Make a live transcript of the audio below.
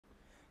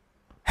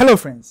Hello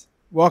friends,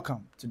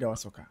 welcome to Del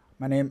Soccer.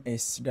 My name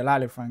is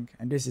Delali Frank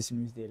and this is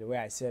News Daily,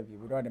 where I serve you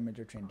with all the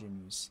major trending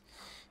news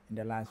in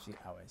the last few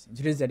hours. In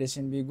today's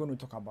edition, we're going to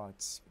talk about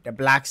the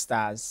Black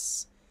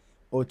Stars,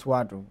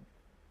 Otto,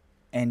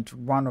 and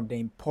one of the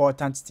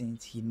important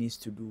things he needs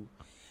to do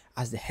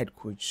as the head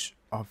coach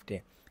of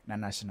the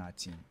national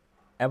team.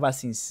 Ever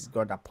since he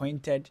got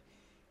appointed,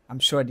 I'm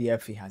sure the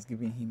FA has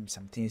given him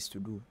some things to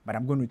do, but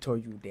I'm going to tell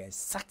you the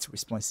exact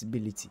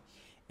responsibility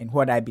and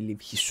what I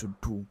believe he should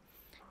do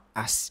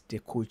as the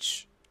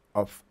coach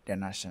of the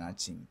national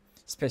team,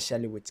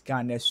 especially with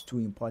Ghana's two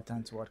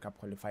important World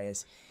Cup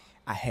qualifiers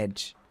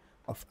ahead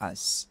of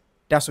us.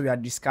 That's what we are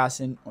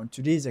discussing on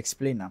today's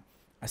Explainer.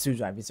 As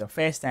usual, if it's your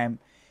first time,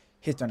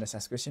 hit on the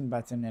subscription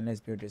button and let's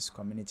build this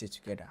community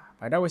together.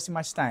 Without wasting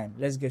much time,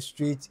 let's get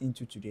straight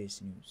into today's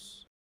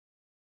news.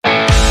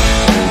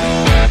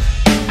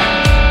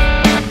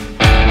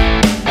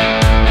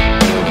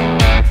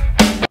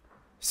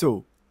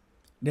 So,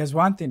 there's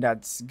one thing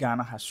that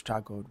Ghana has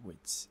struggled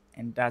with,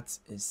 and that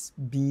is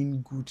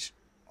being good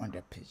on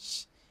the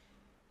pitch.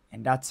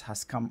 And that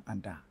has come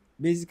under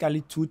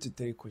basically 2 to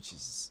 3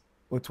 coaches.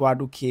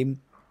 Otto came,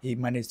 he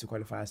managed to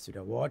qualify us to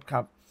the World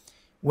Cup,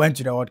 went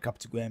to the World Cup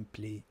to go and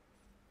play,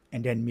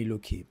 and then Milo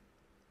came.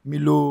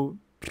 Milo,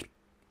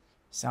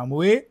 some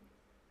way,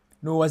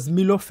 no, it was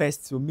Milo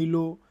first, so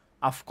Milo,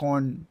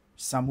 AFCON,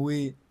 some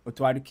way,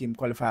 Otto came,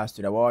 qualified us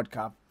to the World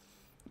Cup,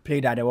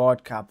 played at the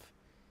World Cup,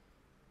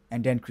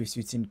 and then Chris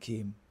Hughton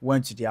came,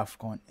 went to the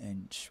AFCON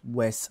and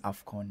worst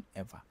AFCON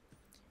ever.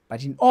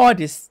 But in all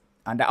this,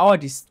 under all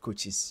these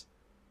coaches,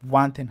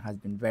 one thing has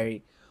been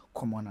very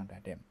common under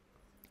them.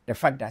 The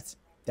fact that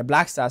the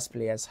Black Stars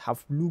players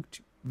have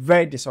looked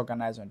very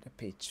disorganized on the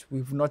pitch.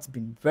 We've not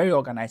been very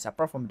organized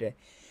apart from the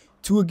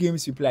 2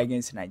 games we play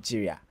against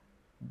Nigeria.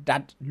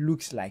 That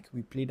looks like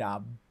we played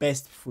our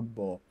best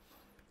football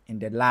in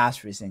the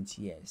last recent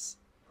years.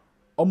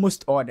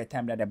 Almost all the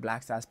time that the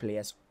Black Stars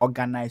players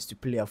organize to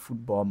play a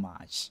football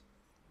match,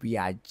 we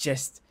are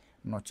just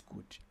not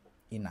good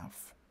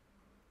enough.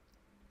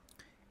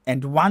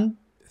 And one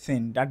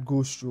thing that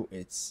goes through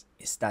it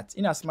is that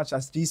in as much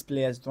as these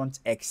players don't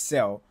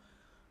excel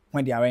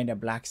when they are wearing the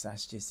Black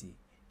Stars jersey,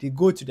 they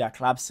go to their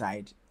club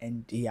side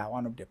and they are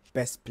one of the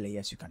best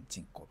players you can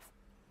think of.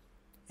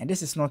 And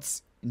this is not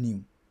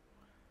new.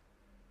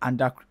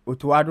 Under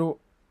Otto,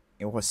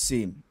 it was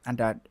same.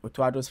 Under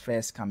Otto's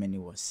first coming,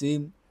 it was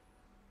same.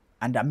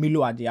 Under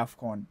Milo at the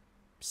AFCON,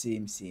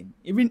 same.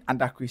 Even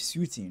under Chris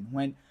Hughton,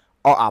 when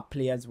all our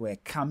players were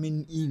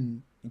coming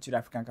into the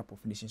African Cup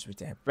of Nations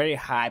with a very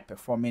high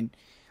performing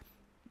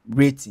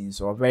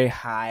ratings or very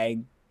high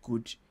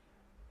good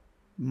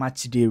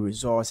match day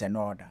results and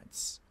all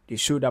that, they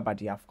showed up at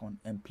the AFCON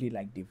and played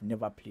like they've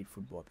never played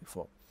football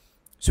before.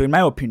 So in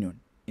my opinion,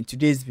 in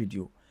today's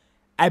video,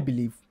 I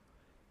believe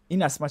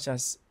in as much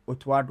as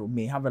Otto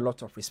may have a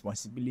lot of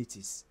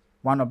responsibilities,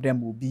 one of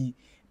them will be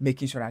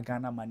making sure that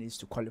Ghana manages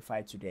to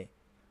qualify to the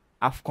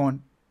AFCON,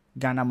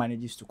 Ghana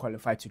manages to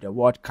qualify to the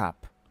World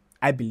Cup.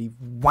 I believe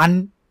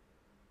one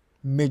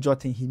major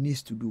thing he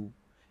needs to do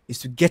is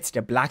to get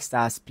the Black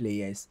Stars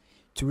players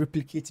to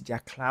replicate their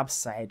club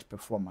side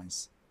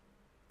performance.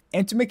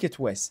 And to make it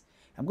worse,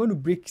 I'm going to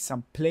break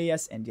some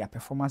players and their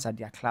performance at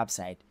their club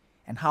side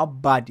and how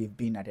bad they've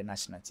been at the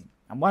national team.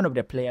 I'm one of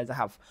the players that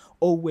have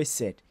always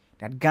said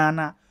that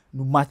Ghana,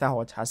 no matter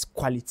what, has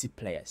quality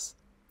players.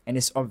 And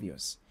it's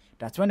obvious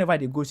that whenever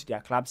they go to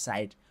their club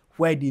side,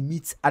 where they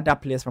meet other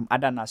players from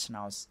other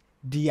nationals,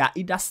 they are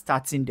either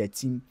starting the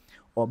team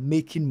or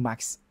making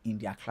marks in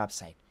their club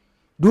side.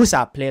 Those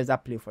are players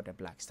that play for the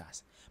Black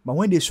Stars. But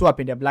when they show up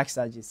in the Black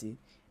Stars jersey,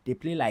 they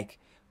play like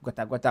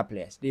gota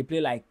players. They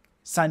play like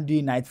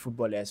Sunday night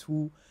footballers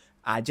who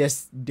are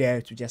just there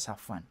to just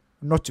have fun,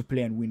 not to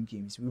play and win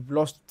games. We've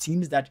lost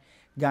teams that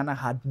Ghana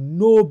had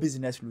no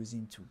business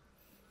losing to.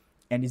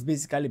 And it's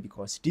basically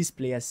because these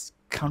players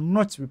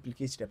cannot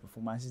replicate the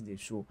performances they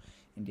show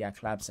in their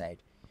club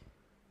side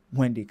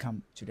when they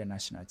come to the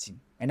national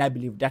team. And I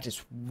believe that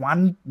is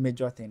one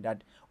major thing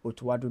that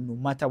Otto, no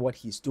matter what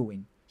he's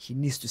doing, he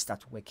needs to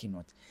start working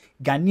on.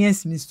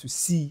 Ghanaians needs to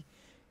see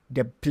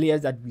the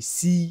players that we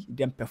see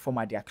them perform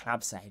at their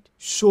club side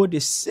show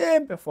the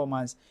same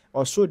performance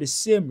or show the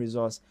same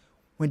results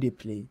when they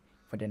play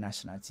for the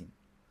national team.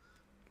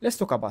 Let's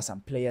talk about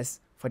some players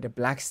for the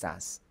Black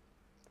Stars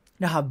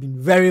that have been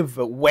very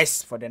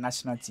worse for the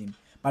national team,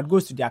 but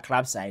goes to their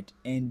club side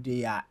and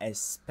they are a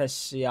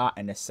special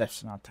and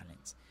exceptional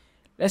talent.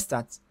 Let's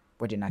start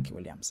with Inaki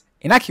Williams.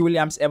 Inaki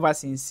Williams, ever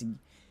since he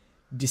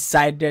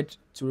decided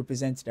to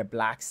represent the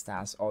Black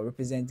Stars or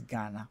represent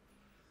Ghana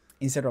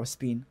instead of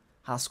Spain,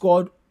 has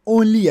scored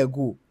only a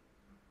goal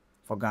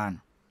for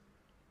Ghana.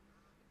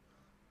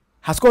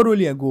 Has scored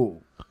only a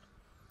goal.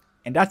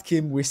 And that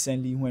came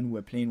recently when we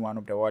were playing one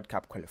of the World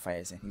Cup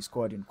qualifiers and he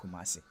scored in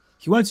Kumasi.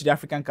 He went to the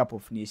African Cup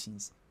of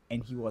Nations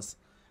and he was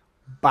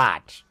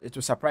bad. It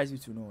will surprise you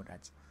to know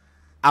that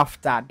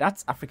after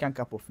that African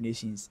Cup of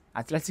Nations,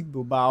 Athletic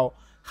Bilbao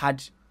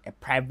had a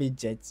private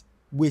jet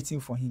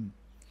waiting for him.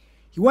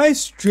 He went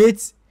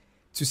straight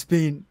to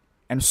Spain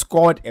and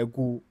scored a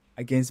goal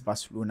against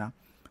Barcelona.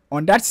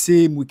 On that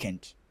same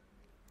weekend,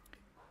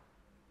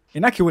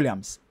 Inaki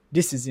Williams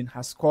this season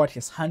has scored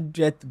his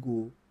 100th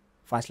goal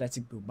for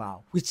Athletic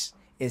Bilbao, which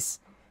is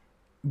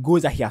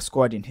goals that he has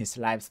scored in his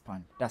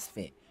lifespan. That's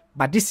fair.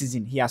 But this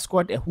season, he has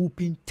scored a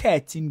whooping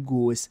 13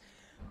 goals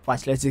for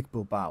Athletic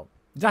Bilbao.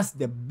 That's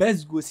the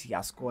best goals he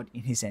has scored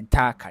in his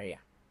entire career.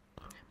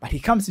 But he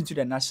comes into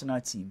the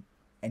national team,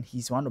 and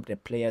he's one of the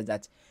players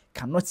that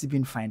cannot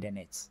even find a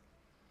net.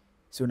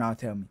 So now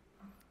tell me,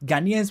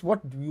 Ghanaians,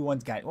 what do you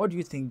want? What do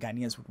you think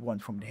Ghanaians would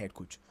want from the head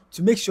coach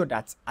to make sure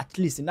that at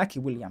least Inaki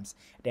Williams,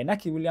 the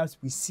Inaki Williams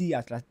we see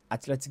at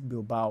Athletic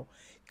Bilbao,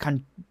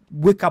 can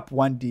wake up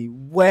one day,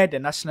 wear the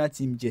national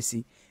team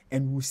jersey,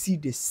 and we'll see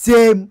the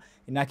same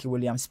Inaki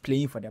Williams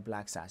playing for the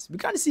Black Stars. We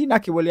can't see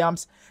Inaki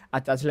Williams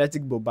at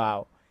Athletic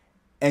Bilbao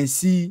and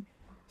see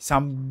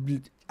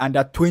some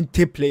under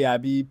 20 player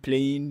be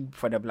playing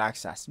for the Black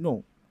Stars.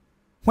 No.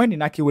 When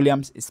Inaki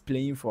Williams is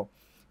playing for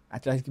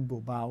Athletic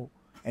Bilbao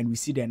and we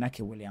see the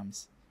Inaki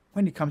Williams,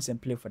 when he comes and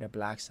play for the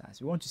Black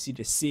Stars, we want to see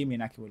the same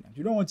Inaki Williams.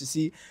 We don't want to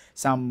see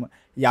some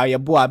Yaya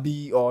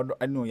Boabi or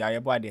no, Yaya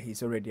Boabi,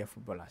 he's already a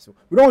footballer. So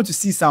we don't want to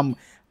see some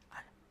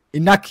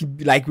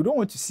Inaki, like we don't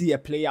want to see a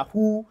player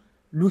who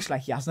looks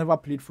like he has never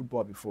played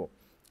football before.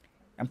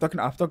 I've talked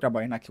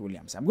about Inaki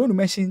Williams. I'm going to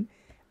mention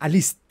at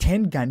least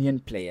 10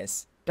 Ghanaian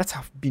players that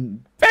have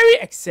been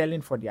very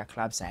excelling for their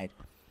club side.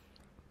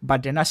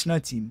 But the national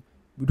team,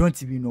 we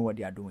don't even know what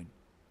they are doing.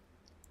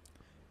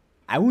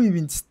 I won't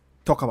even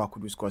talk about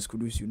Kudus because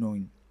Kudus, you know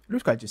him.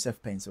 Look at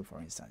Joseph Pencil,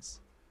 for instance.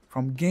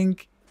 From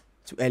Genk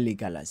to LA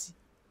Galaxy.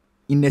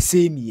 In the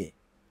same year,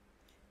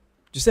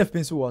 Joseph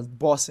Pencil was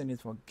bossing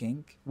it for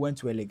Genk, went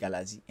to LA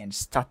Galaxy and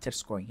started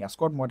scoring. He has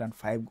scored more than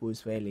 5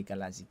 goals for LA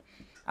Galaxy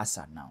as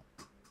at now.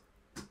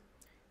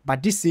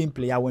 But this same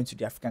player went to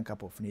the African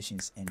Cup of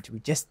Nations and we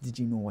just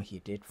didn't know what he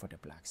did for the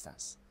Black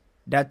Stars.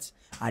 That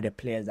are the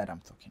players that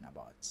I'm talking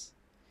about.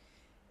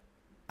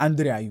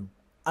 Andre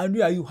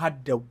Ayew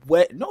had the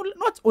worst, no,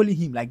 not only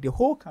him, like the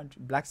whole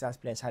country, Black Stars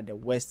players had the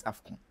worst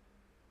AFCON.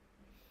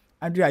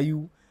 Andre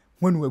Ayew,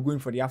 when we were going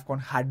for the AFCON,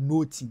 had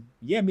no team.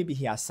 Yeah, maybe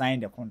he has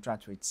signed a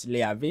contract with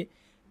Leave,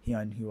 he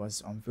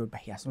was unveiled, but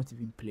he has not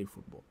even played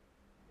football.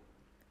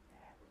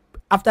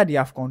 After the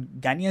AFCON,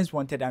 Ghanaians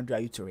wanted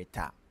Andre Ayew to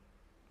retire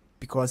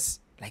because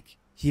like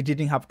he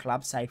didn't have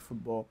club side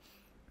football.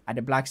 At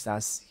the Black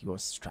Stars, he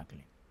was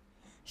struggling.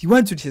 He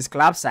went to his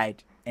club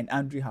side and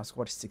Andre has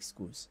scored 6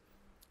 goals.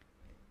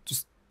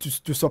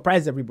 To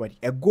surprise everybody,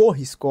 a goal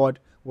he scored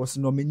was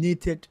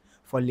nominated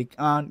for Ligue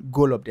 1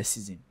 goal of the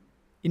season.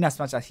 In as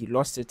much as he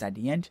lost it at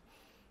the end,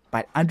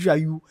 but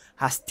Andre Ayew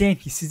has turned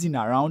his season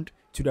around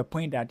to the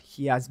point that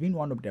he has been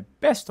one of the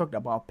best talked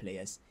about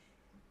players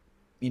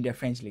in the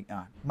French Ligue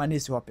 1.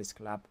 Managed to help his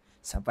club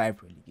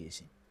survive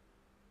relegation.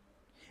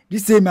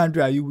 This same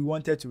Andre Ayew, we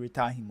wanted to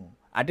retire him.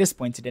 At this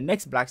point, the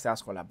next Black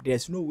Stars call up,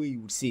 there's no way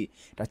you would say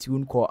that you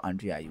wouldn't call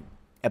Andre Ayew.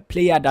 A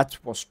player that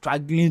was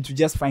struggling to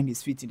just find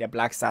his feet in the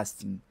Black Stars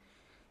team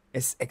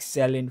is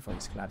excelling for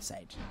his club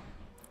side.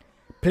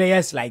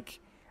 Players like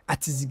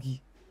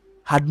Atizigi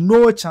had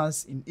no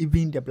chance in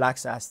even the Black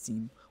Stars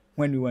team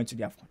when we went to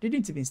the AFCON. They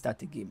didn't even start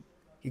the game.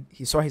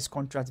 He saw his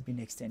contract being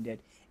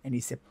extended and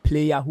he's a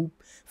player who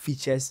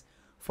features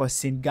for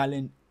St.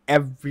 Gallen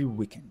every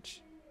weekend.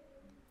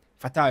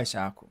 Fatah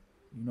Eshako,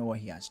 you know what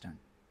he has done.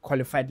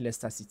 Qualified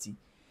Leicester City,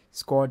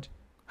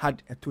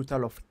 had a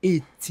total of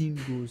 18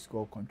 goals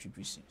goal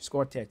contribution,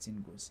 scored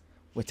 13 goals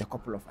with a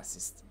couple of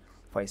assists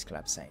for his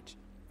club side.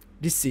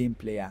 This same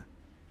player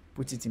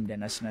put it in the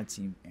national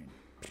team and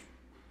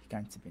he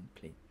can't even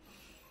play.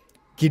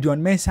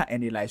 Gideon Mensah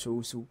and Elisha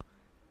Owusu.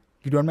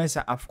 Gideon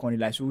Mensah, AFCON,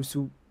 Elisha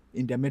Owusu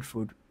in the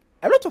midfield.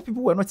 A lot of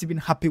people were not even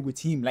happy with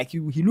him. Like he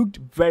looked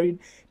very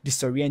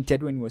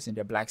disoriented when he was in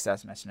the Black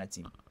Stars national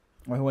team.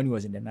 Or when he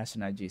was in the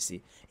national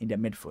JC in the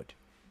midfield.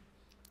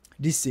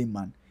 This same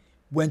man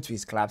went to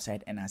his club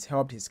side and has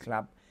helped his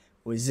club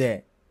was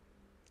there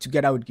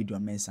together with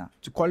Gideon Mensah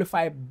to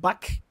qualify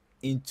back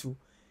into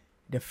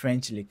the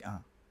French League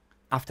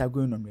after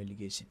going on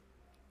relegation.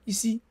 You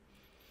see,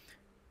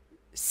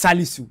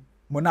 Salisu,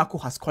 Monaco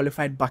has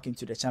qualified back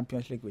into the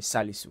Champions League with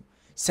Salisu.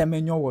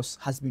 Semenyo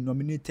has been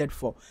nominated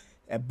for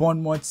a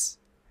Bournemouth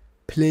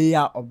Player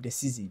of the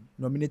Season.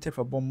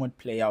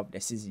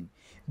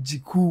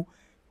 Jiku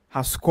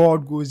has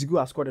scored goals. Jiku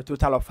has scored a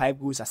total of 5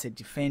 goals as a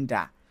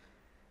defender.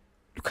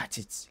 Look at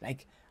it.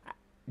 Like,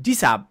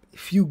 these are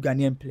few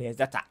Ghanaian players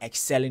that are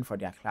excelling for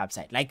their club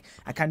side. Like,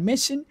 I can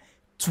mention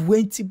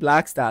 20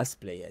 Black Stars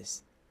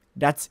players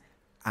that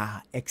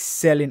are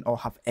excelling or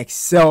have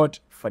excelled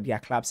for their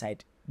club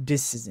side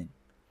this season.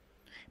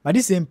 But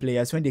these same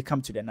players, when they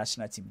come to the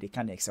national team, they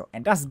can't excel.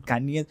 And that's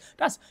Ghanaian.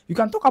 You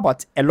can talk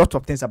about a lot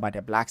of things about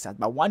the Black Stars,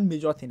 but one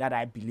major thing that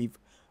I believe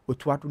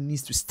Otto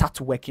needs to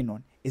start working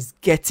on is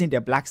getting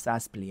the Black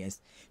Stars players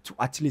to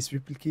at least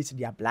replicate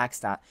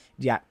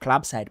their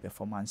club side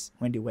performance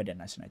when they wear the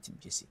national team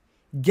jersey.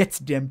 Get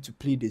them to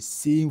play the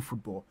same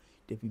football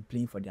they've been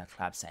playing for their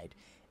club side.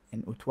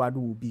 And Otto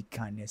will be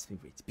Ghana's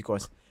favorite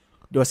because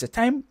There was a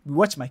time we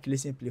watched Michael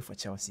Essien play for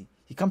Chelsea.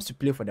 He comes to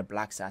play for the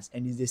Black Stars,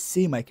 and it's the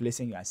same Michael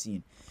Essien you are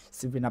seeing.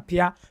 Steven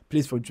Appiah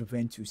plays for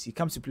Juventus. He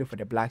comes to play for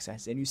the Black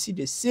Stars, and you see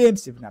the same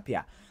Steven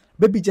Appiah.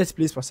 Baby just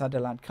plays for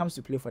Sunderland, comes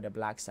to play for the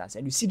Black Stars,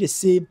 and you see the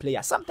same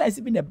player, sometimes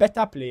even a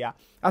better player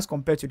as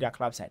compared to their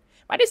club side.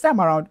 But this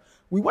time around,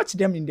 we watch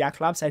them in their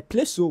club side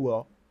play so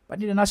well,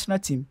 but in the national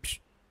team,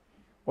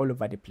 all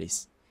over the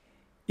place.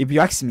 If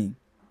you ask me,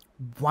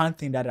 one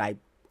thing that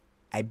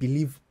I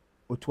believe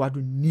Otto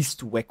Addo needs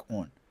to work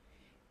on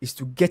is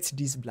to get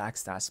these Black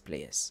Stars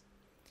players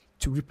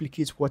to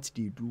replicate what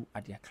they do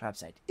at their club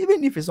side.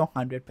 Even if it's not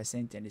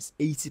 100% and it's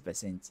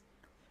 80%,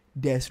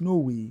 there's no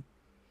way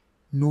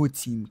no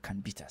team can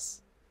beat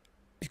us.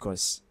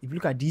 Because if you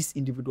look at these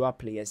individual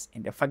players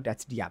and the fact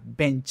that they are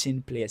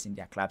benching players in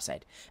their club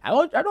side, I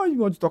don't even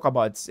want to talk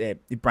about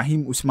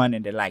Ibrahim Usman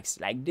and the likes.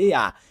 Like, they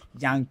are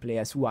young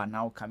players who are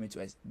now coming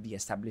to be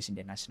established in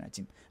the national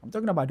team. I'm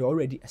talking about the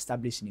already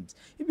established names.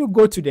 If you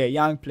go to the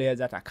young players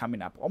that are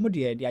coming up,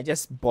 they are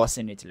just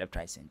bossing it left,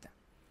 right, center.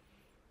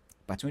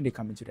 But when they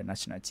come into the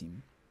national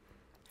team,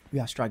 we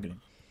are struggling.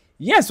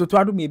 Yes, Otto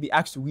Addo may be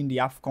asked to win the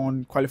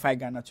AFCON, qualify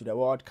Ghana to the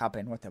World Cup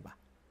and whatever.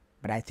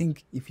 But I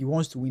think if he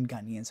wants to win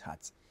Ghanaians'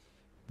 hearts,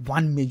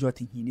 one major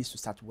thing he needs to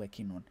start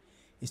working on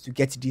is to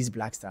get these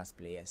Black Stars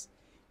players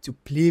to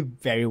play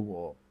very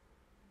well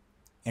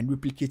and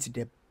replicate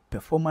the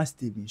performance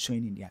they've been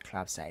showing in their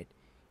club side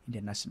in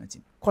the national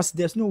team. Because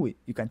there's no way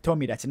you can tell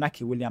me that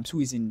Inaki Williams, who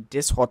is in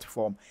this hot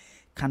form,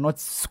 cannot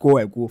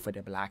score a goal for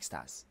the Black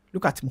Stars.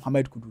 Look at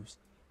Mohamed Kudus,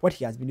 what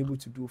he has been able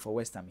to do for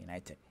West Ham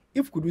United.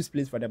 If Kudus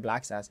plays for the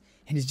Black Stars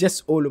and he's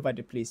just all over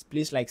the place,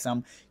 plays like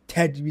some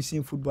third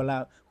division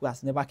footballer who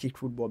has never kicked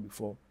football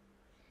before,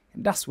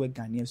 and that's where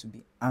Ghanaians will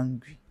be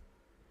angry.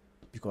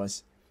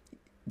 Because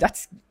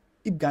that's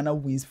if Ghana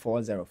wins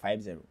 4-0,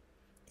 5-0,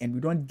 and we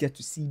don't get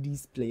to see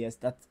these players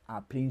that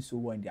are playing so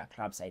well in their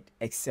club side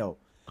excel.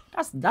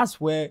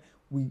 That's where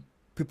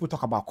people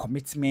talk about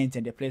commitment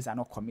and the players are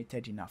not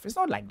committed enough. It's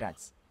not like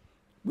that.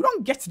 We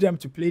don't get them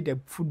to play the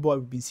football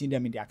we've been seeing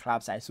them in their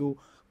club side, so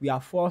we are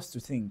forced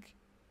to think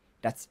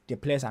that the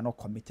players are not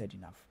committed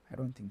enough. I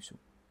don't think so.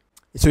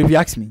 So if you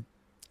ask me,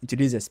 in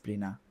today's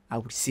explainer, I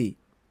would say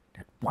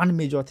that one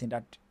major thing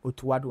that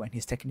Otto Addo and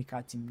his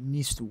technical team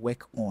needs to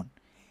work on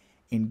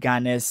in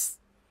Ghana's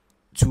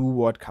 2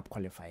 World Cup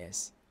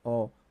qualifiers,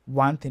 or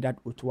one thing that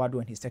Otto Addo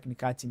and his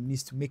technical team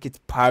needs to make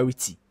it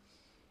priority,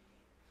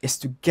 is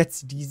to get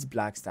these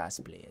Black Stars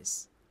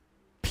players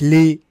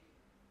play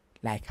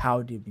like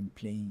how they've been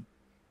playing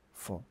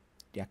for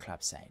their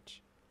club side.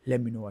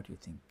 Let me know what you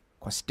think,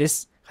 because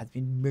this has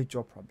been a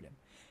major problem.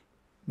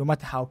 No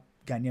matter how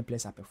Ghanaian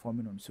players are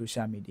performing on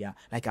social media,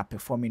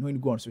 when you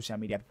go on social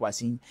media, people are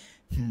saying,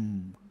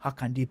 how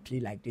can they play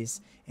like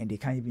this? And they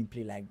can't even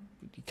play like,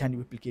 they can't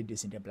replicate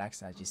this in the Black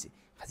Stars JC.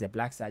 Has the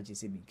Black Stars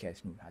JC been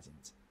cursed? No, it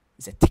hasn't.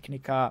 It's a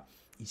technical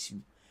issue.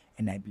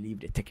 And I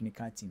believe the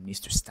technical team needs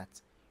to start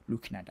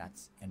looking at that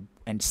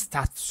and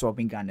start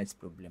solving Ghana's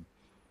problem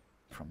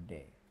from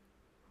there.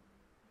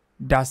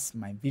 That's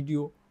my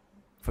video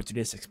for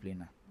today's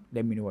explainer.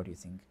 Let me know what you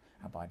think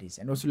about this,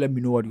 and also let me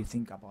know what you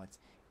think about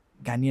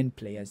Ghanaian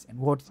players and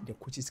what the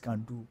coaches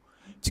can do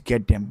to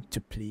get them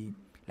to play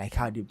like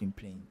how they've been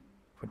playing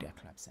for their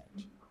club side.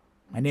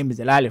 My name is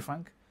Elali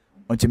Frank.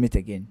 Until we meet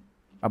again,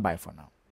 bye bye for now.